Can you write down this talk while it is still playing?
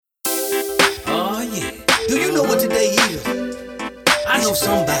know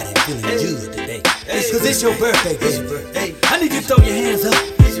somebody feeling good today. Cause it's your birthday, baby. I need you to throw your hands up.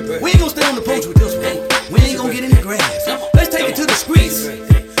 We ain't gonna stay on the porch with this one. We ain't gonna get in the grass. Let's take it to the streets.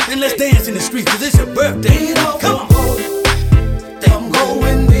 And let's dance in the streets, cause it's your birthday. Come on. Come go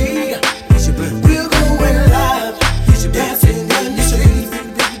with me. It's your birthday. We're going live. It's your birthday. Dancing in the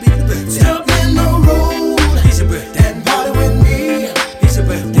streets. Step in the road. It's your birthday. And party with me. It's your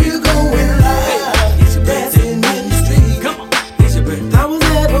birthday. We're going live. It's your birthday. Dancing in the streets. Come on. It's your birthday. I was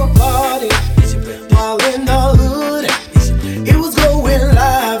at a party It's your birthday. while in the hood. It's your birthday. It was going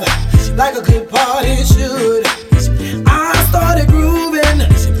live like a good party should. I started grooving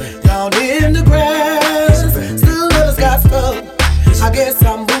down in the grass. Still others got stuck. I guess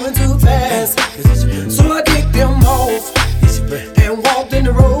I'm moving too fast. So I kicked them off and walked in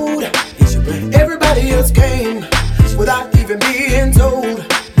the road. Everybody else came without even being told.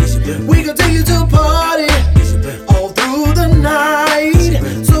 We continue to party all through the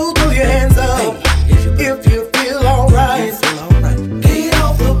night. So throw your hands up if you feel alright. Get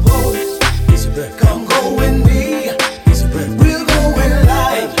off the porch, come go with me. We're going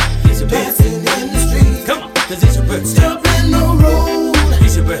live, dancing in the street. Come on, cause it's your birthday. Step in the road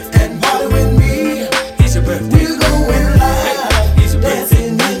It's your birthday. and party with me. It's your birthday. We're going live, It's your birthday.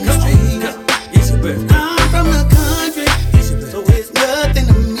 dancing in the street. It's your birthday. I'm from the country, so it's nothing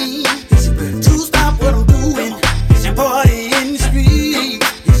to me to stop what I'm doing and party in the street.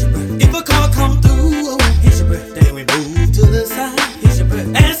 If a car come through, then we move to the side.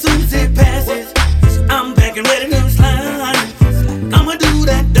 As soon as it passes, I'm back and ready to slide. I'ma do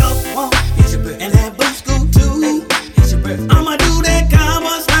that duck walk and that boot scoot too. I'ma do that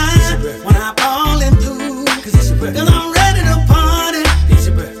cowboy slide when I fall in through. Cause I'm ready to party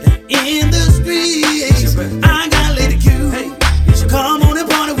in the streets. I got Lady Q, so come on and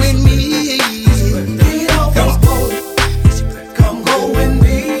party with me. Get off the boat, come go with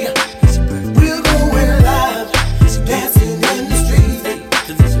me. We're going live, dancing in the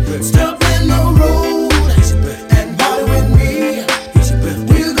street. Step in the road and party with me.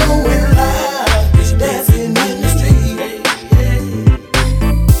 We're going live, dancing in the street.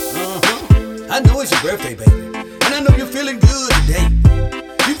 I know it's your birthday, baby. And I know you're feeling good today.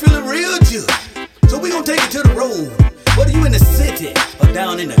 You feeling real good. So we gonna take it to the road. Whether you in the city or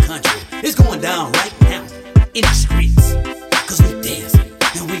down in the country, it's going down right now in the streets. Cause we dancing,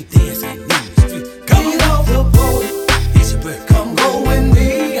 and we dancing in the streets. Come Get on. off the boat, It's your birthday. come go with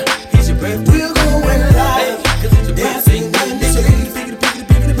me. It's your birthday. We're going live, Cause it's your birthday. dancing in the street. Pickety, pickety,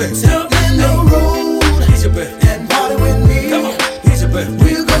 pickety, pickety, pickety. Step